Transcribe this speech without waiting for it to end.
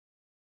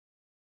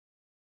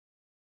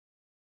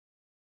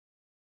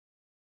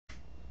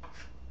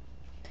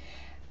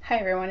Hi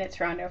everyone, it's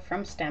Rhonda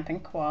from Stampin'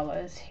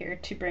 Koalas here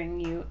to bring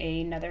you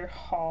another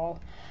haul.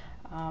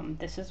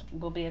 This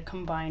will be a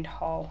combined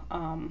haul.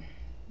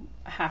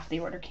 Half the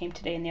order came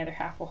today and the other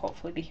half will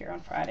hopefully be here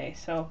on Friday.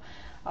 So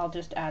I'll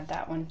just add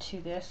that one to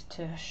this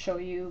to show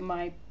you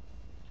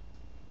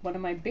one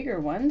of my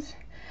bigger ones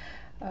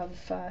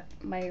of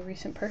my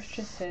recent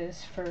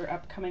purchases for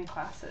upcoming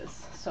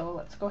classes. So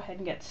let's go ahead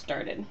and get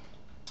started.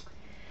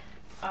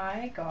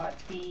 I got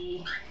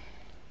the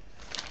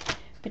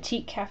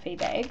Petite Cafe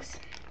bags.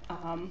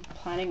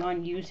 Planning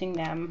on using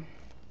them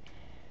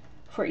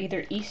for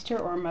either Easter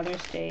or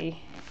Mother's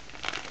Day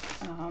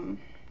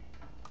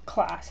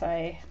class.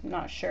 I'm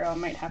not sure. I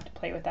might have to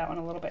play with that one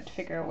a little bit to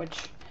figure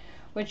out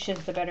which is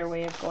the better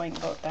way of going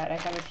about that. I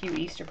have a few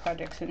Easter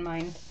projects in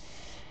mind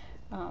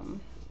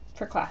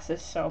for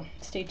classes, so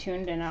stay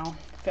tuned and I'll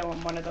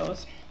film one of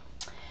those.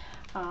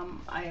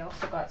 I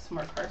also got some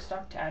more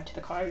cardstock to add to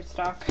the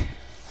cardstock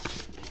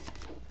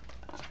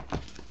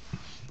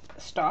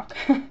stock.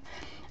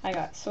 I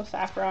got So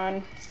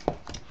Saffron,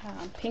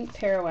 Pink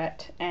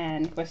Pirouette,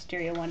 and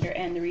Wisteria Wonder,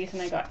 and the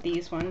reason I got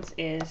these ones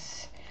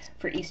is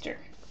for Easter.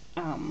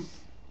 I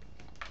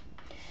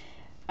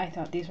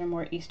thought these were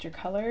more Easter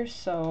colors,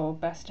 so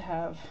best to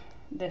have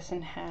this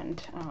in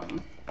hand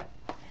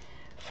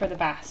for the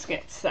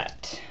baskets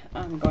that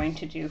I'm going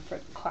to do for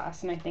the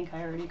class. And I think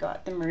I already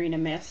got the Marina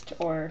Mist,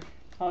 or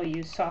I'll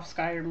use Soft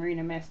Sky or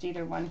Marina Mist,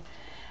 either one,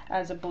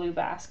 as a blue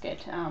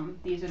basket.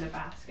 These are the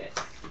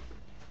baskets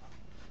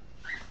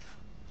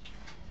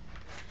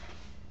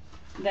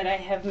that I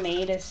have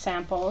made as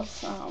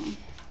samples.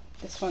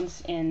 This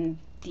one's in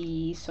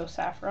the So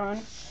Saffron.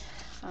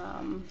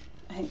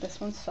 I think this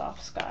one's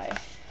Soft Sky,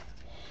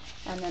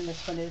 and then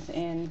this one is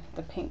in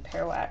the Pink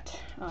Pirouette.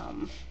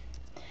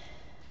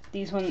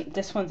 This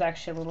one's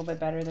actually a little bit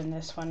better than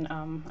this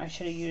one. I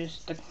should have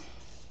used the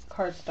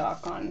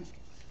cardstock on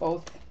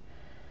both,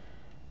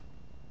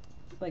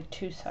 like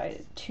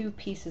two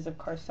pieces of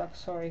cardstock,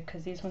 sorry,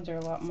 because these ones are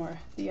a lot more,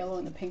 the yellow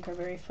and the pink are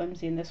very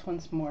flimsy, and this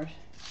one's more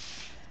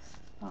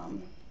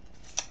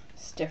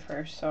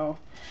stiffer, so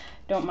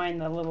don't mind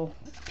the little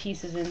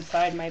pieces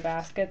inside my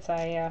baskets.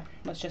 I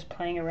was just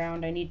playing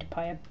around. I need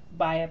to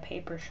buy a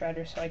paper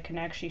shredder so I can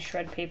actually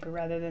shred paper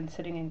rather than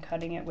sitting and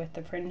cutting it with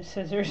the fringe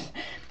scissors.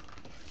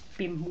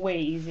 Be way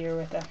easier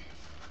with a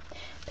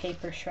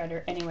paper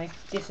shredder. Anyway,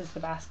 this is the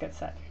baskets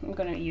that I'm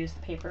going to use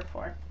the paper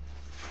for.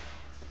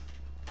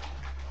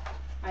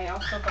 I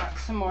also got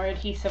some more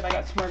adhesive. I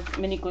got some more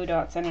mini glue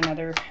dots and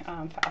another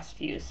fast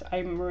fuse.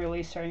 I'm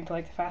really starting to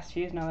like the fast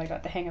fuse now that I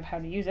got the hang of how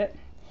to use it.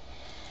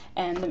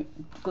 And the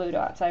glue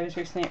dots, I was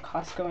recently at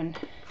Costco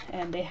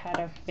and they had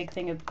a big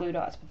thing of glue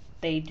dots, but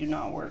they do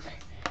not work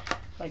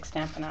like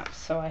Stampin' Up,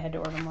 so I had to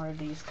order more of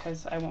these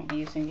because I won't be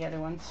using the other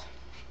ones.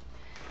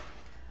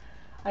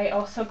 I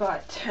also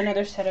got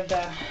another set of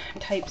the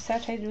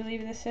typeset, I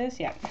believe this is.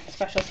 Yeah,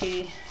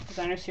 Specialty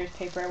Designer Series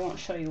paper. I won't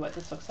show you what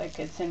this looks like.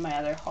 It's in my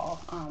other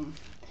haul.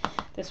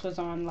 This was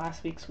on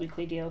last week's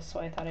weekly deal, so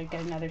I thought I'd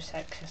get another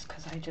set just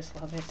because I just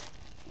love it.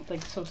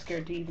 Like, so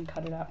scared to even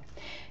cut it up.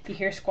 If you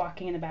hear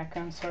squawking in the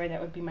background, sorry,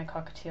 that would be my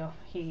cockatiel.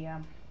 He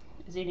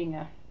is eating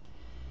a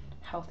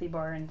healthy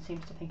bar and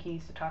seems to think he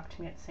needs to talk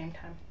to me at the same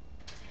time.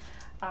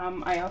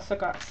 I also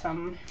got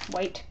some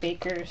white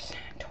baker's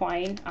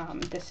twine.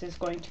 This is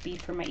going to be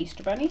for my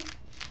Easter bunny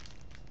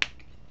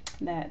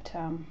that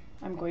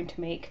I'm going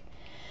to make.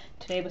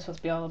 Today was supposed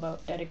to be all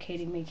about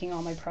making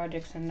all my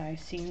projects, and I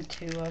seem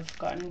to have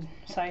gotten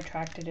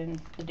sidetracked,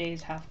 and the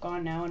day's half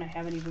gone now and I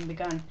haven't even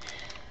begun.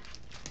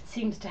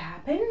 Seems to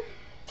happen.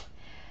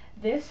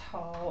 This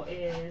haul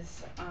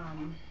is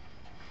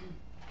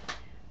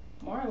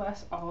more or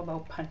less all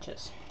about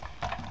punches.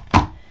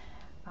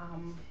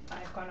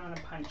 I've gone on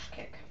a punch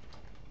kick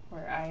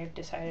where I've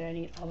decided I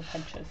need all the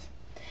punches.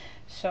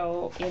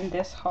 So in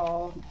this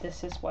haul,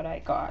 this is what I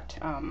got.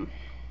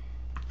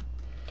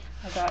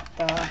 I got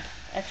the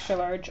extra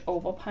large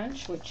oval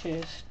punch, which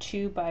is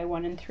 2 by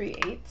 1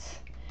 3/8.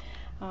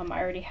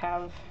 I already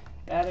have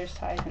the other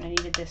size and I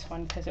needed this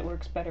one because it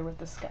works better with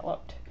the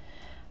scalloped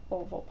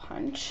oval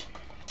punch.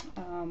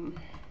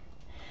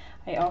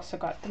 I also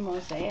got the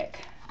mosaic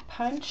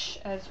punch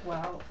as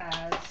well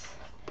as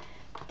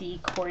the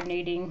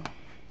coordinating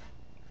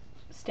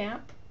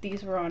stamp.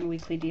 These were on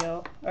weekly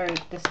deal, or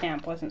the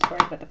stamp wasn't,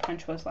 sorry, but the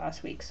punch was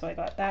last week, so I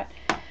got that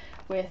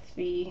with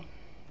the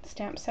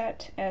stamp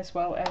set, as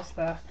well as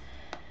the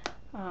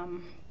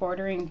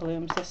bordering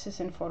blooms. This is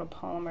in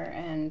photopolymer,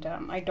 and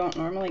I don't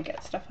normally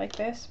get stuff like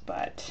this,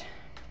 but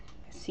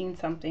I've seen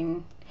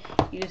something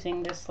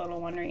using this little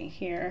one right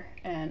here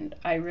and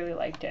I really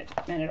liked it,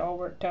 and it all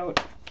worked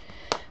out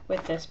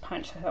with this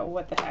punch. I thought,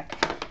 what the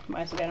heck,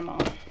 might as well get them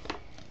all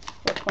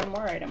with one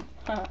more item.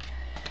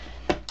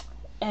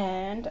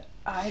 And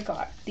I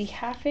got the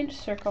 1/2 inch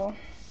circle,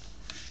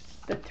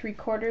 the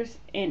 3/4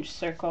 inch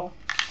circle.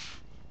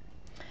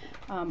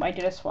 I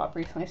did a swap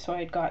recently, so I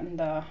had gotten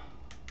the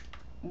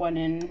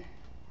 1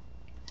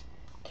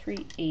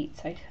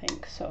 3/8, I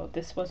think, so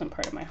this wasn't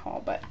part of my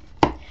haul, but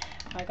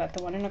I got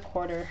the 1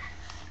 1/4,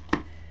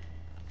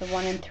 the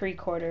 1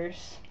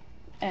 3/4,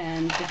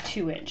 and the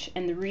 2-inch.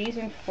 And the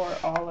reason for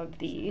all of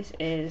these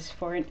is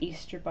for an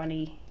Easter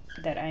bunny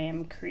that I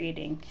am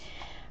creating.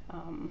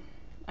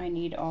 I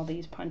need all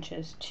these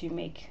punches to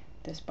make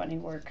this bunny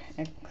work,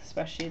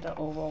 especially the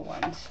oval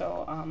one.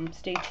 So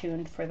stay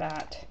tuned for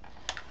that.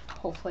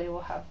 Hopefully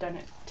we'll have done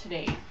it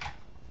today.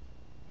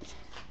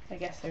 I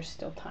guess there's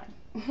still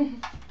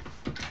time.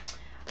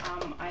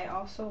 I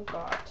also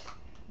got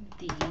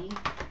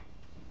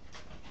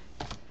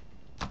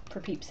for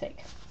Peep's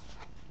Sake,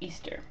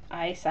 Easter.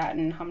 I sat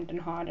and hummed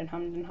and hawed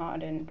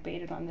and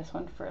debated on this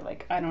one for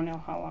like, I don't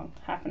know how long,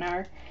 half an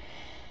hour,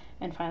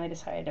 and finally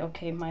decided,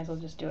 okay, might as well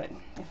just do it.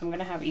 If I'm going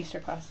to have Easter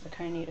classes, I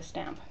kind of need a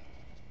stamp.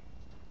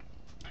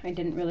 I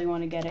didn't really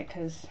want to get it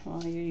because,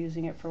 well, you're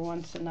using it for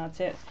once and that's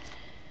it.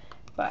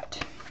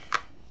 But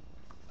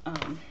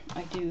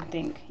I do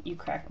think You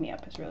Crack Me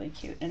Up is really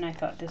cute, and I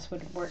thought this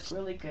would work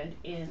really good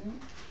in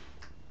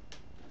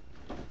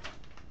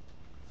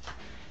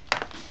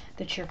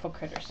the Cheerful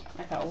Critters.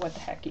 I thought, what the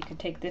heck, you could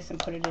take this and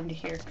put it into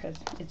here because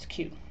it's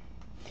cute.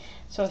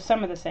 So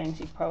some of the sayings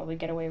you probably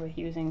get away with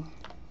using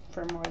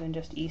for more than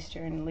just Easter,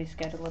 and at least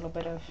get a little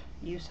bit of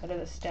use out of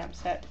the stamp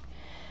set.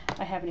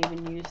 I haven't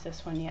even used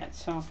this one yet,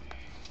 so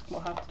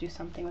we'll have to do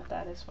something with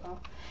that as well.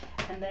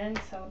 And then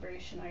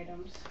celebration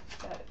items,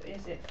 that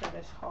is it for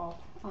this haul.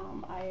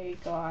 I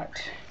got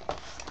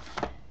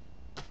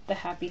the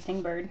Happy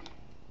Thing bird.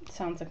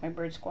 Sounds like my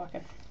bird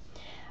squawking.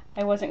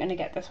 I wasn't going to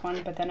get this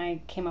one, but then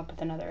I came up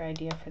with another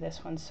idea for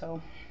this one,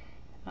 so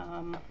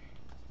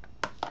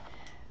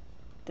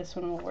this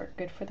one will work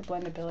good for the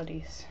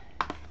blendabilities.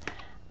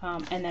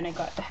 And then I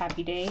got the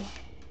Happy Day,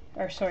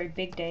 or sorry,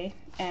 Big Day,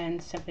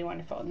 and Simply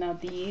Wonderful. Now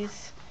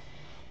these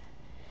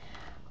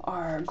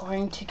are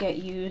going to get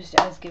used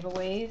as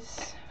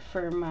giveaways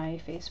for my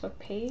Facebook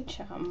page.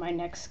 My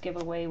next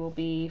giveaway will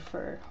be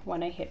for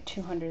when I hit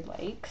 200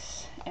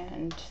 likes,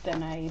 and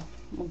then I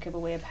will give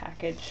away a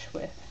package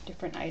with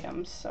different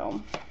items.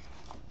 So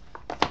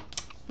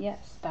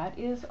yes, that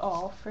is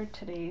all for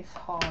today's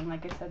haul, and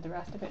like I said, the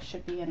rest of it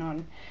should be in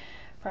on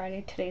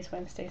Friday. Today's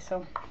Wednesday,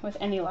 so with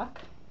any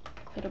luck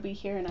it'll be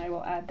here, and I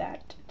will add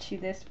that to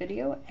this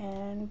video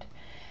and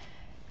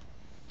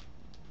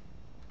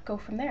go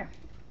from there.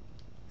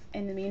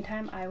 In the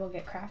meantime, I will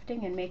get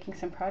crafting and making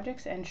some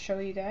projects and show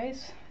you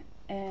guys.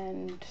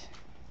 And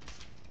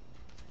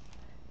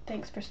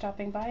thanks for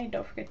stopping by.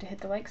 Don't forget to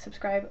hit the like,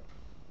 subscribe,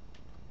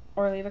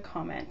 or leave a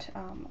comment.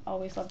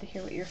 Always love to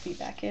hear what your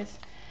feedback is,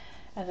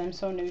 as I'm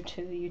so new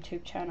to the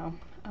YouTube channel.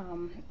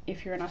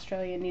 If you're in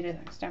Australia and need a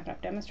Stampin'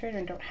 Up! Demonstrator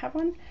and don't have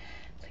one,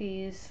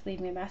 please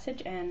leave me a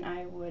message and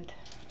I would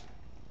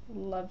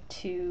love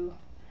to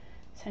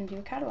send you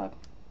a catalog.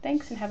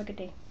 Thanks and have a good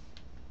day.